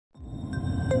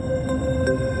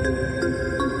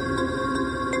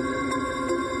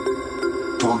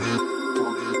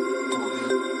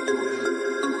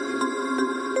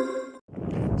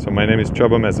My name is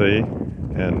Chaba Mezai,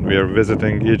 and we are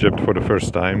visiting Egypt for the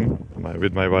first time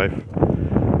with my wife.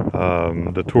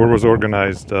 The tour was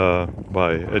organized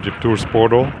by Egypt Tours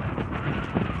Portal,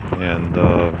 and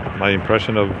my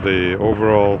impression of the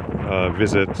overall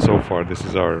visit so far, this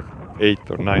is our 8th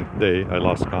or 9th day, I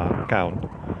lost count,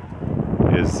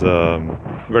 is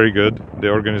very good. The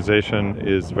organization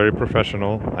is very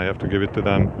professional, I have to give it to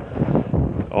them.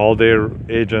 All their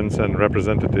agents and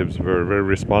representatives were very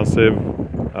responsive,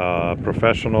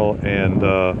 professional, and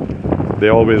they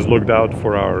always looked out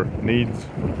for our needs,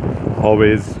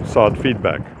 always sought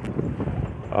feedback.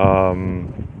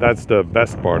 That's the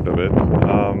best part of it.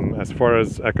 As far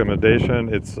as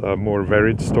accommodation, it's a more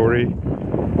varied story.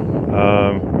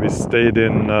 We stayed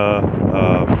in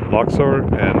Luxor,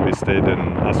 and we stayed in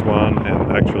Aswan,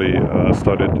 and actually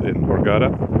started in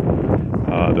Hurghada.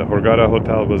 The Hurghada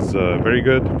hotel was very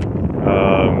good.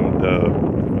 The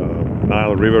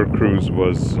Nile River cruise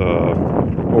was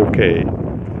okay.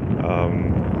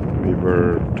 We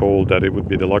were told that it would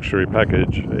be the luxury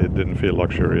package. It didn't feel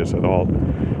luxurious at all.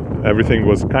 Everything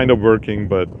was kind of working,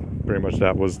 but pretty much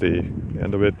that was the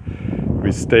end of it.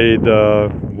 We stayed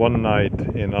one night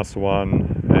in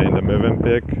Aswan in the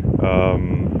Mövenpick.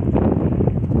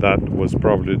 That was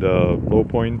probably the low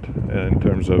point in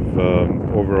terms of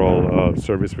overall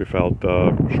service. We felt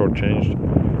shortchanged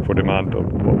for the amount of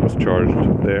what was charged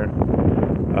there.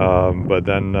 But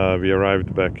then we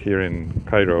arrived back here in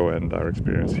Cairo, and our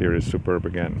experience here is superb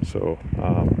again. So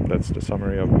that's the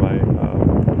summary of my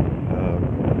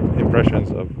impressions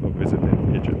of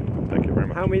visiting Egypt. Thank you very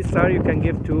much. How many stars you can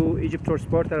give to Egypt Tours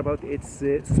Portal about its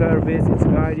service, its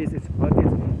guides, its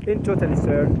hotels, in total,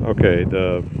 sir? Okay,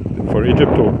 for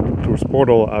Egypt Tours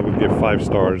Portal, I would give 5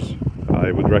 stars.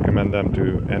 I would recommend them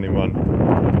to anyone.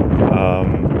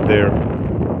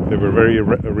 They were very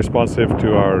responsive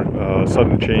to our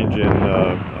sudden change in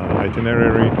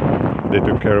itinerary. They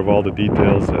took care of all the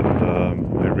details, and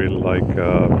I really like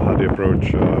how they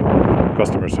approach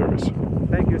customer service.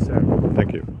 Thank you, sir.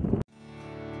 Thank you.